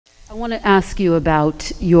I want to ask you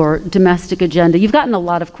about your domestic agenda. You've gotten a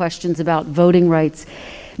lot of questions about voting rights,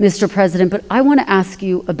 Mr. President, but I want to ask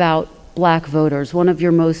you about black voters, one of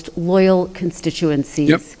your most loyal constituencies.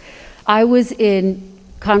 Yep. I was in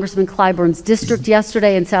Congressman Clyburn's district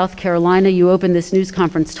yesterday in South Carolina. You opened this news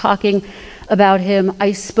conference talking about him.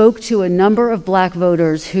 I spoke to a number of black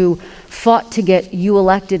voters who fought to get you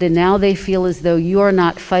elected, and now they feel as though you are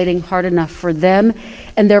not fighting hard enough for them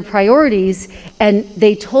and their priorities. And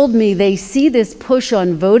they told me they see this push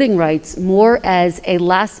on voting rights more as a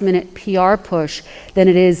last-minute PR push than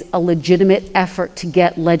it is a legitimate effort to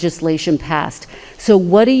get legislation passed. So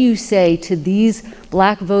what do you say to these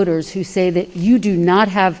black voters who say that you do not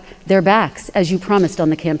have their backs, as you promised on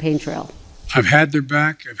the campaign trail? I've had their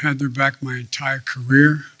back. I've had their back my entire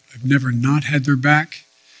career. I've never not had their back.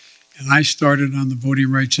 And I started on the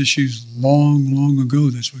voting rights issues long, long ago.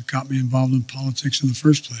 That's what got me involved in politics in the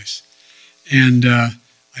first place. And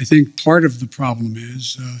I think part of the problem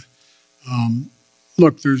is,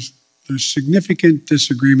 look, there's significant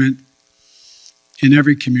disagreement in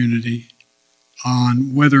every community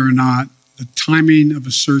on whether or not the timing of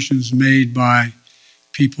assertions made by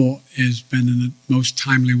people has been in the most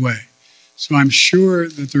timely way. So I'm sure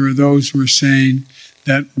that there are those who are saying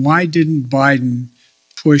that why didn't Biden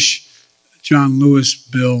push John Lewis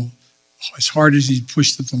bill as hard as he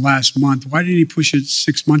pushed it the last month? Why didn't he push it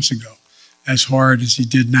 6 months ago as hard as he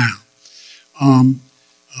did now?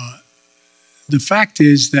 The fact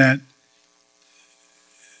is that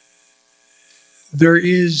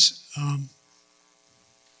there's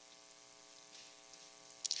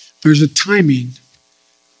a timing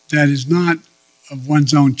that is not of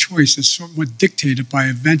one's own choice. It's somewhat dictated by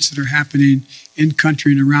events that are happening in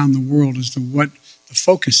country and around the world as to what the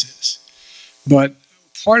focus is. But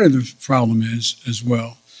part of the problem is, as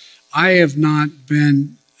well, I have not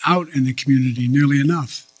been out in the community nearly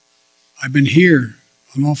enough. I've been here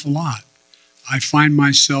an awful lot. I find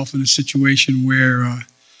myself in a situation where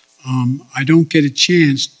I don't get a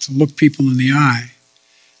chance to look people in the eye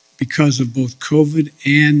because of both COVID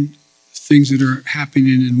and things that are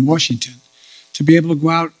happening in Washington, to be able to go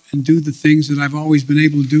out and do the things that I've always been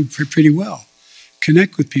able to do pretty well.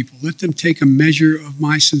 Connect with people. Let them take a measure of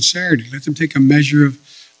my sincerity. Let them take a measure of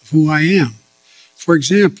who I am. For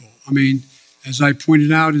example, I mean, as I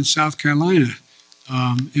pointed out in South Carolina,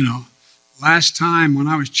 last time when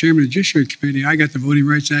I was chairman of the Judiciary Committee, I got the Voting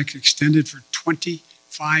Rights Act extended for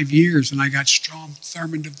 25 years, and I got Strom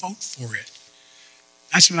Thurmond to vote for it.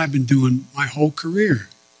 That's what I've been doing my whole career.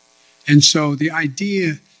 And so the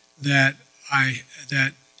idea that I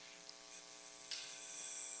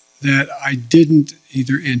didn't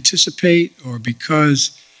either anticipate or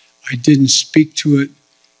because I didn't speak to it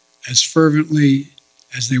as fervently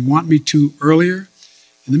as they want me to earlier.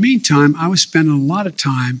 In the meantime, I was spending a lot of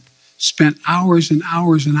time, spent hours and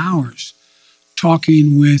hours and hours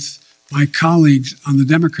talking with my colleagues on the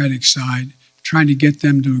Democratic side, trying to get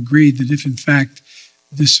them to agree that if in fact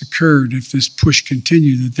this occurred, if this push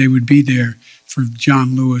continued, that they would be there for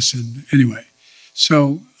John Lewis. And anyway,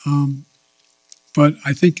 so, but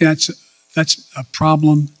I think that's a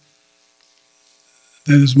problem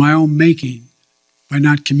that is my own making by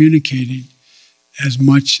not communicating as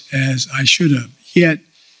much as I should have. Yet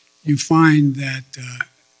you find that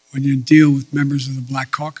when you deal with members of the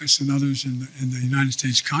Black Caucus and others in the United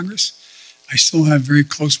States Congress, I still have very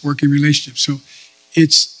close working relationships. So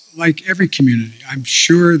it's like every community. I'm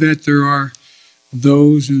sure that there are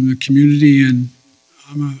those in the community, and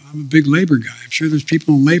I'm a big labor guy. I'm sure there's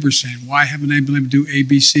people in labor saying, why haven't I been able to do A,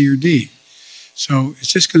 B, C, or D? So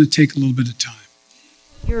it's just going to take a little bit of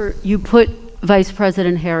time. You put Vice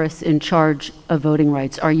President Harris in charge of voting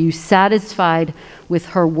rights. Are you satisfied with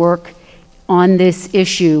her work on this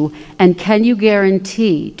issue? And can you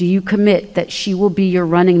guarantee, do you commit that she will be your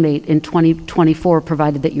running mate in 2024,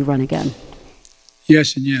 provided that you run again?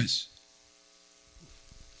 Yes and yes.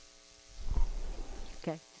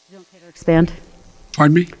 Okay. You don't care to expand?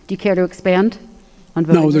 Pardon me? Do you care to expand on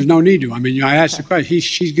voting? No, there's no need to. I mean, I asked the question.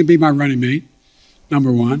 She's going to be my running mate,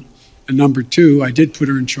 number one. And number two, I did put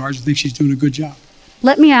her in charge. I think she's doing a good job.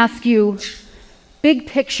 Let me ask you, big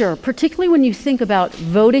picture, particularly when you think about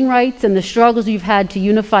voting rights and the struggles you've had to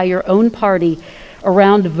unify your own party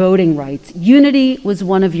around voting rights. Unity was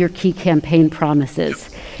one of your key campaign promises.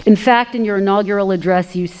 Yep. In fact, in your inaugural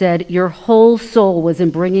address, you said your whole soul was in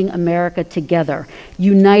bringing America together,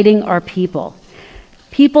 uniting our people.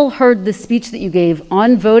 People heard the speech that you gave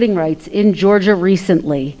on voting rights in Georgia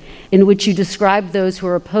recently, in which you described those who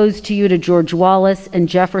are opposed to you to George Wallace and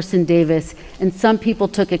Jefferson Davis, and some people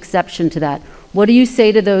took exception to that. What do you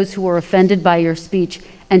say to those who were offended by your speech?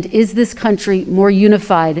 And is this country more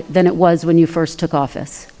unified than it was when you first took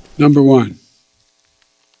office? Number one,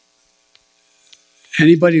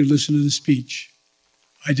 anybody who listened to the speech,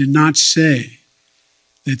 I did not say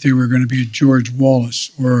that there were going to be a George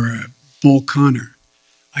Wallace or a Bull Connor.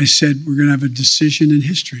 I said we're going to have a decision in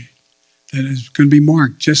history that is going to be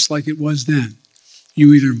marked just like it was then.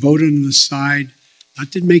 You either voted on the side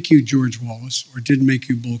that didn't make you George Wallace or didn't make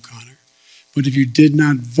you Bull Connor, but if you did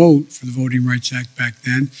not vote for the Voting Rights Act back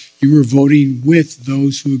then, you were voting with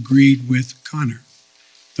those who agreed with Connor,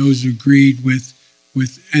 those who agreed with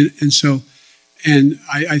and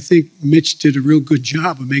I think Mitch did a real good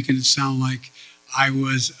job of making it sound like I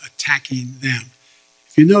was attacking them.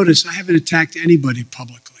 If you notice, I haven't attacked anybody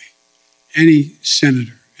publicly, any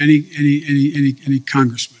senator, any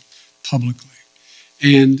congressman publicly.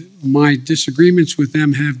 And my disagreements with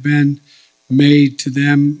them have been made to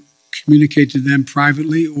them, communicated to them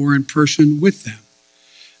privately or in person with them.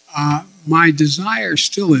 My desire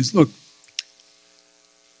still is, look,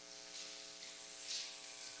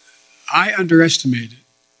 I underestimated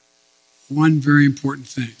one very important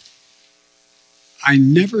thing. I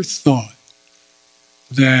never thought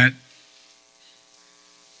that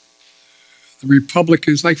the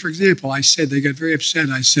Republicans, like, for example, I said, they got very upset.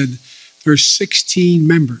 I said, there are 16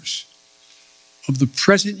 members of the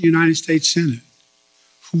present United States Senate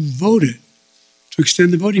who voted to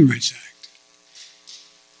extend the Voting Rights Act.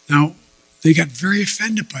 Now, they got very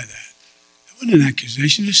offended by that. That wasn't an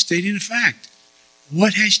accusation, it's stating a fact.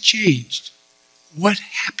 What has changed? What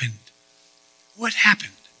happened? What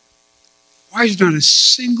happened? Why is there not a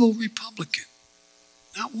single Republican?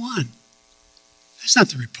 Not one. That's not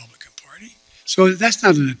the Republican Party. So that's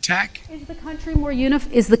not an attack. Is the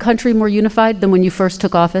country more unified than when you first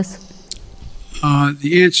took office?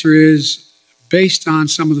 The answer is, based on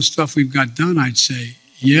some of the stuff we've got done, I'd say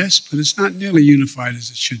yes, but it's not nearly unified as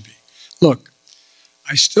it should be. Look,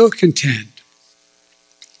 I still contend,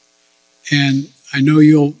 and I know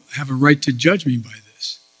you'll have a right to judge me by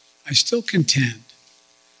this, I still contend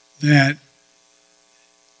that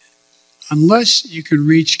unless you can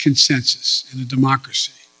reach consensus in a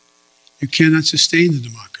democracy, you cannot sustain the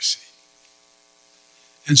democracy.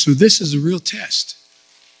 And so this is a real test,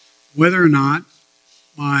 whether or not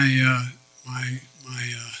my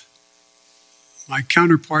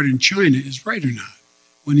counterpart in China is right or not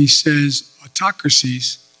when he says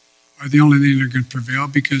autocracies are the only thing that are going to prevail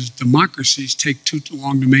because democracies take too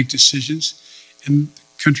long to make decisions and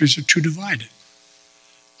countries are too divided.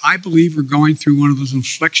 I believe we're going through one of those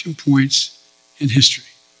inflection points in history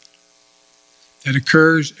that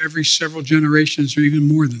occurs every several generations or even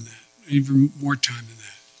more than that, even more time than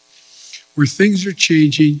that, where things are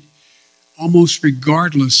changing almost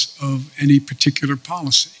regardless of any particular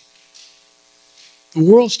policy. The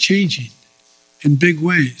world's changing in big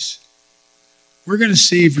ways. We're going to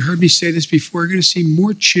see, if you heard me say this before, we're going to see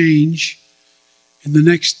more change in the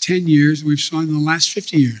next 10 years than we've seen in the last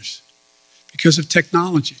 50 years because of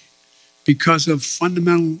technology, because of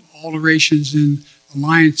fundamental alterations in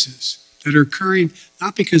alliances that are occurring,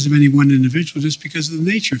 not because of any one individual, just because of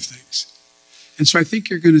the nature of things. And so I think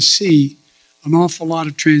you're going to see an awful lot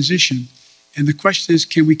of transition. And the question is,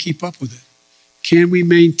 can we keep up with it? Can we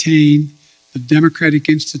maintain the democratic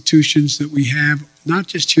institutions that we have, not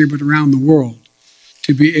just here, but around the world,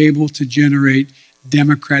 to be able to generate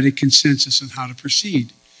democratic consensus on how to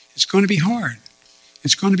proceed? It's going to be hard.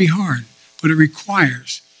 It's going to be hard, but it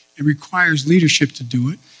requires leadership to do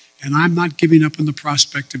it. And I'm not giving up on the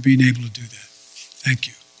prospect of being able to do that. Thank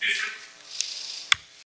you.